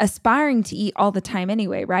was aspiring to eat all the time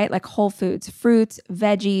anyway, right? Like whole foods, fruits,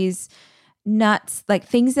 veggies, nuts, like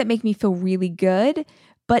things that make me feel really good.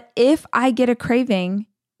 But if I get a craving,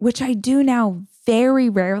 which I do now very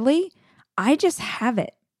rarely, I just have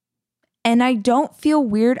it. And I don't feel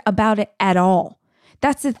weird about it at all.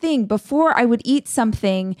 That's the thing. Before I would eat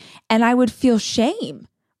something and I would feel shame,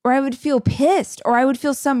 or I would feel pissed, or I would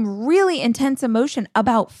feel some really intense emotion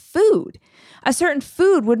about food. A certain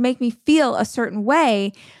food would make me feel a certain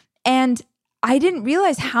way. And I didn't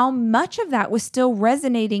realize how much of that was still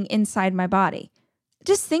resonating inside my body.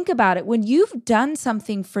 Just think about it. When you've done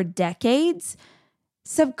something for decades,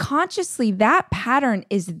 subconsciously that pattern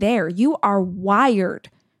is there. You are wired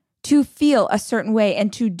to feel a certain way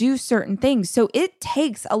and to do certain things. So it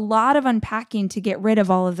takes a lot of unpacking to get rid of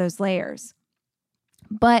all of those layers.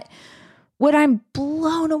 But what I'm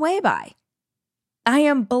blown away by, I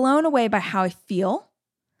am blown away by how I feel.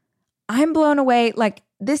 I'm blown away. Like,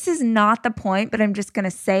 this is not the point, but I'm just going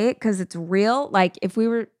to say it because it's real. Like if we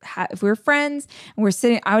were friends and we're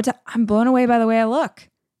sitting, I'm blown away by the way I look.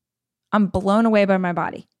 I'm blown away by my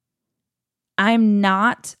body. I'm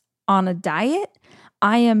not on a diet.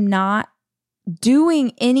 I am not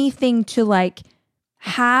doing anything to like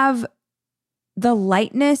have the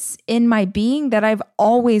lightness in my being that I've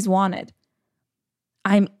always wanted.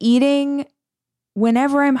 I'm eating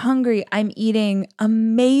whenever I'm hungry. I'm eating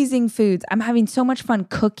amazing foods. I'm having so much fun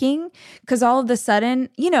cooking because all of a sudden,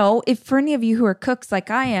 if for any of you who are cooks like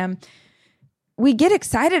I am, we get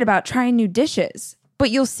excited about trying new dishes, but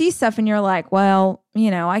you'll see stuff and you're like, well,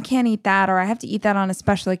 I can't eat that, or I have to eat that on a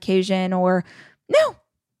special occasion, or no,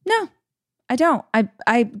 I don't.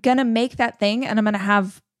 I'm going to make that thing and I'm going to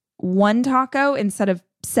have one taco instead of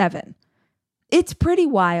 7. It's pretty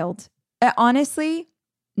wild. Honestly,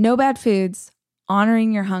 no bad foods,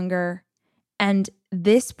 honoring your hunger. And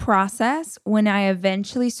this process, when I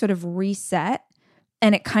eventually sort of reset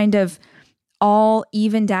and it kind of all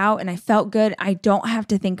evened out and I felt good, I don't have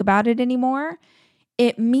to think about it anymore.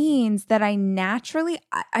 It means that I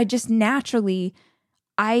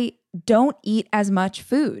don't eat as much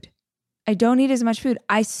food.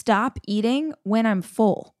 I stop eating when I'm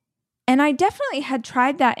full. And I definitely had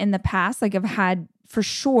tried that in the past. Like I've had for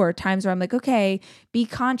sure times where I'm like, okay, be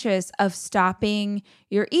conscious of stopping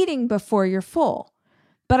your eating before you're full.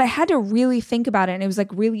 But I had to really think about it. And it was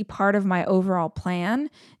like really part of my overall plan.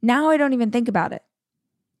 Now I don't even think about it.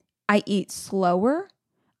 I eat slower.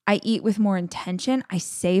 I eat with more intention. I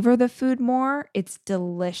savor the food more. It's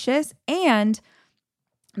delicious. And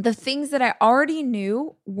the things that I already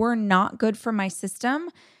knew were not good for my system,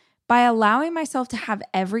 by allowing myself to have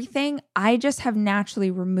everything, I just have naturally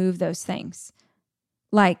removed those things.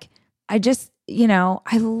 Like I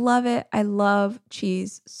love it. I love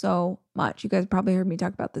cheese so much. You guys probably heard me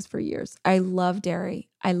talk about this for years. I love dairy.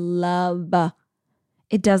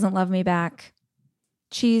 It doesn't love me back.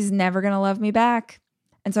 Cheese never going to love me back.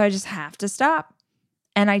 And so I just have to stop.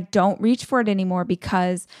 And I don't reach for it anymore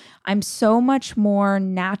because I'm so much more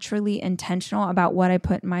naturally intentional about what I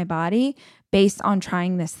put in my body based on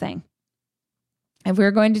trying this thing. If we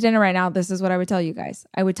were going to dinner right now, this is what I would tell you guys.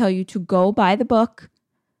 I would tell you to go buy the book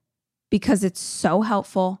because it's so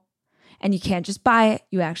helpful. And you can't just buy it.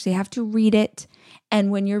 You actually have to read it.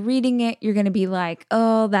 And when you're reading it, you're going to be like,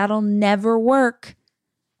 oh, that'll never work.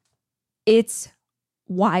 It's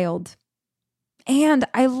wild. And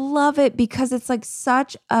I love it because it's like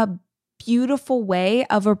such a beautiful way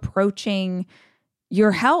of approaching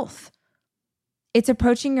your health. It's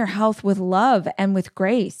approaching your health with love and with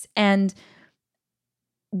grace and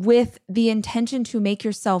with the intention to make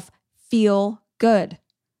yourself feel good.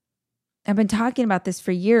 I've been talking about this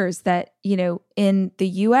for years that, in the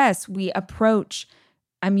US, we approach,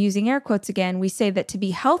 I'm using air quotes again, we say that to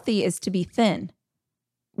be healthy is to be thin.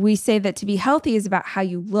 We say that to be healthy is about how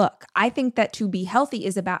you look. I think that to be healthy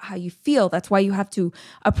is about how you feel. That's why you have to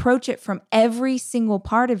approach it from every single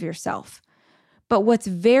part of yourself. But what's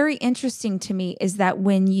very interesting to me is that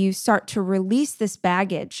when you start to release this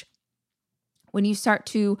baggage, when you start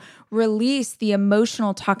to release the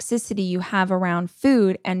emotional toxicity you have around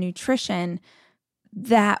food and nutrition,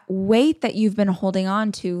 that weight that you've been holding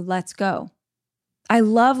on to lets go. I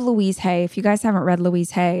love Louise Hay. If you guys haven't read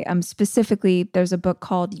Louise Hay, specifically, there's a book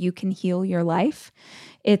called You Can Heal Your Life.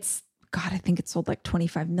 I think it sold like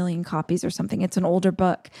 25 million copies or something. It's an older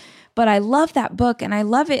book. But I love that book. And I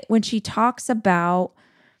love it when she talks about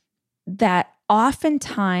that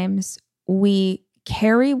oftentimes we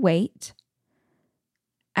carry weight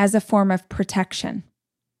as a form of protection.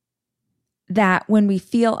 That when we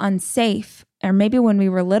feel unsafe, or maybe when we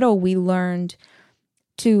were little, we learned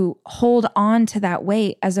to hold on to that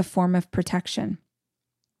weight as a form of protection.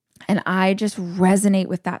 And I just resonate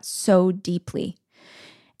with that so deeply.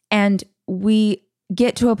 And we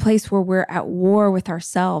get to a place where we're at war with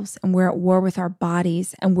ourselves and we're at war with our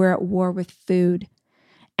bodies and we're at war with food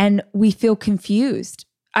and we feel confused.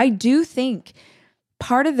 I do think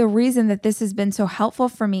part of the reason that this has been so helpful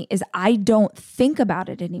for me is I don't think about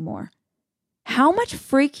it anymore. How much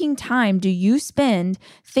freaking time do you spend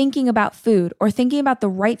thinking about food or thinking about the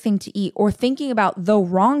right thing to eat or thinking about the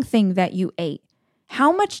wrong thing that you ate?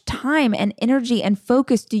 How much time and energy and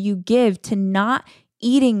focus do you give to not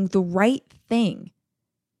eating the right thing?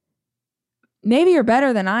 Maybe you're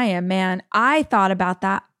better than I am, man. I thought about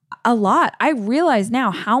that a lot. I realize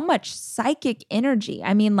now how much psychic energy,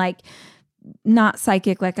 not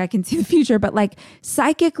psychic like I can see the future, but like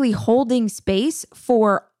psychically holding space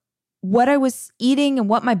for what I was eating and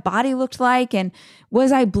what my body looked like. And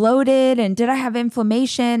was I bloated and did I have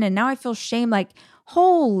inflammation? And now I feel shame. Like,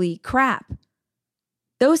 holy crap.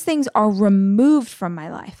 Those things are removed from my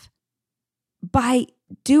life by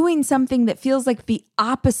doing something that feels like the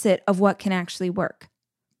opposite of what can actually work.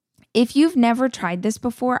 If you've never tried this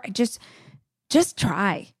before, just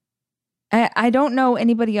try. I don't know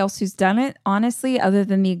anybody else who's done it, honestly, other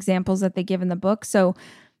than the examples that they give in the book. So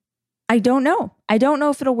I don't know. I don't know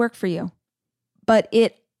if it'll work for you, but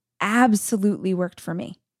it absolutely worked for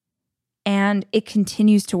me. And it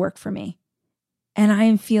continues to work for me. And I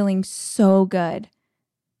am feeling so good.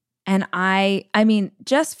 And I mean,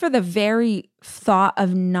 just for the very thought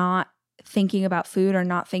of not thinking about food or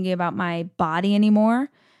not thinking about my body anymore,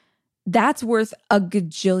 that's worth a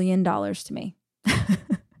gajillion dollars to me.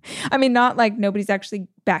 I mean, not like nobody's actually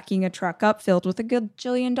backing a truck up filled with a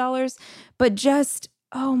gajillion dollars, but just,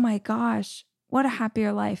 oh my gosh, what a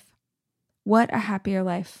happier life. What a happier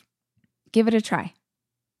life. Give it a try.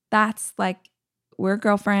 That's like, we're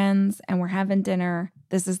girlfriends and we're having dinner.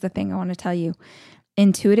 This is the thing I want to tell you.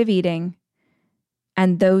 Intuitive eating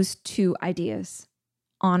and those two ideas.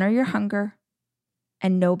 Honor your hunger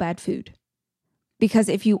and no bad food. Because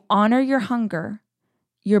if you honor your hunger,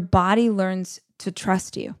 your body learns to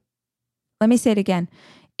trust you. Let me say it again.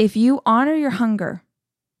 If you honor your hunger,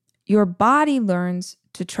 your body learns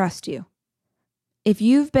to trust you. If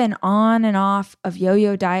you've been on and off of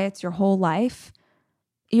yo-yo diets your whole life,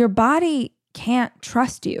 your body can't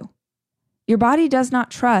trust you. Your body does not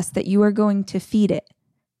trust that you are going to feed it.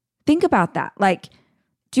 Think about that. Like,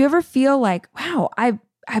 do you ever feel like, wow, I've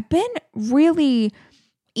been really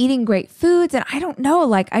eating great foods and I don't know,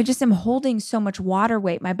 like I just am holding so much water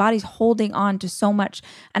weight. My body's holding on to so much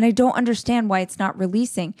and I don't understand why it's not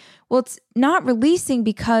releasing. Well, it's not releasing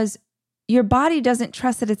because your body doesn't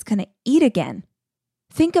trust that it's going to eat again.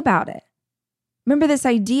 Think about it. Remember this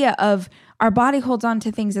idea of our body holds on to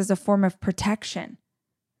things as a form of protection.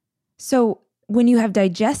 So when you have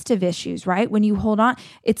digestive issues, right? When you hold on,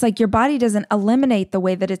 it's like your body doesn't eliminate the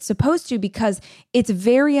way that it's supposed to because it's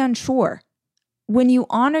very unsure. When you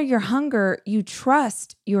honor your hunger, you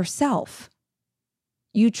trust yourself.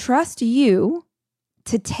 You trust you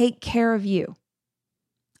to take care of you.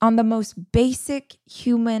 On the most basic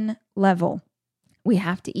human level, we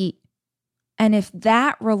have to eat. And if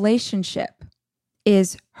that relationship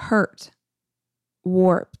is hurt,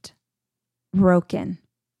 warped, broken,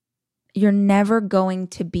 you're never going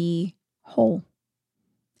to be whole.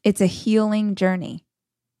 It's a healing journey.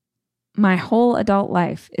 My whole adult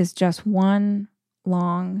life is just one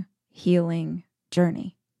long healing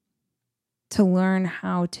journey to learn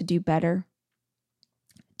how to do better,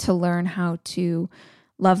 to learn how to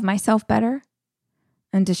love myself better,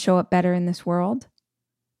 and to show up better in this world.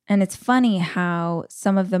 And it's funny how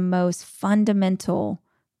some of the most fundamental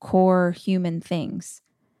core human things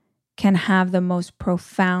can have the most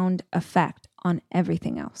profound effect on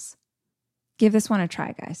everything else. Give this one a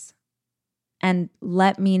try, guys. And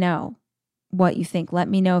let me know what you think. Let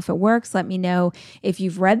me know if it works. Let me know if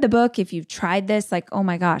you've read the book, if you've tried this, like, oh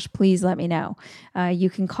my gosh, please let me know. You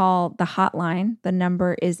can call the hotline. The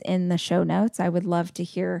number is in the show notes. I would love to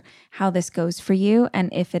hear how this goes for you and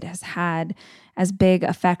if it has had as big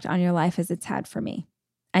effect on your life as it's had for me.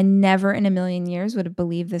 I never in a million years would have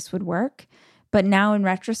believed this would work. But now in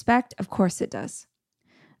retrospect, of course it does.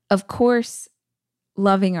 Of course,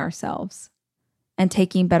 loving ourselves and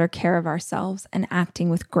taking better care of ourselves and acting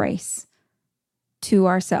with grace to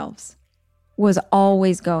ourselves was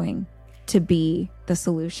always going to be the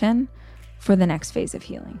solution for the next phase of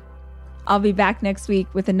healing. I'll be back next week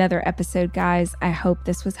with another episode, guys. I hope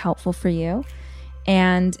this was helpful for you.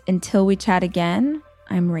 And until we chat again,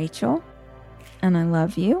 I'm Rachel, and I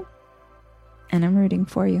love you, and I'm rooting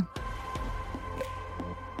for you.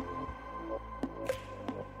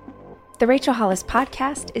 The Rachel Hollis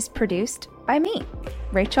Podcast is produced by me,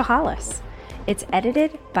 Rachel Hollis. It's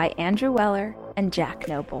edited by Andrew Weller and Jack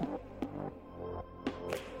Noble.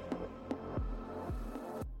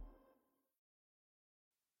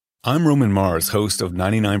 I'm Roman Mars, host of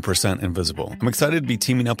 99% Invisible. I'm excited to be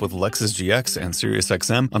teaming up with Lexus GX and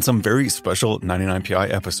SiriusXM on some very special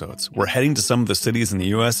 99PI episodes. We're heading to some of the cities in the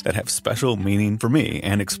U.S. that have special meaning for me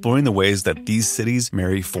and exploring the ways that these cities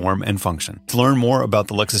marry form and function. To learn more about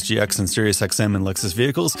the Lexus GX and SiriusXM and Lexus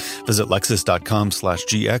vehicles, visit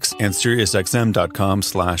lexus.com/GX and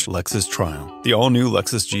SiriusXM.com/Lexus Trial. The all-new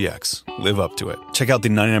Lexus GX. Live up to it. Check out the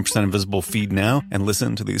 99% Invisible feed now and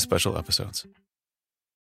listen to these special episodes.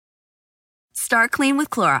 Start clean with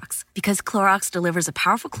Clorox, because Clorox delivers a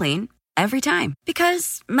powerful clean every time.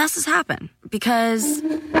 Because messes happen. Because...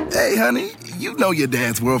 Hey, honey, you know your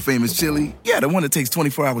dad's world-famous chili. Yeah, the one that takes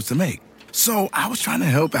 24 hours to make. So I was trying to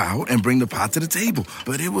help out and bring the pot to the table,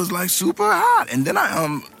 but it was like super hot. And then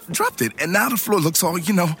I dropped it, and now the floor looks all,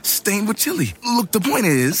 stained with chili. Look, the point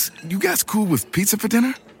is, you guys cool with pizza for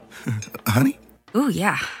dinner? Honey? Ooh,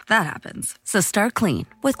 yeah, that happens. So start clean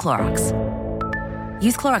with Clorox.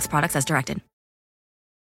 Use Clorox products as directed.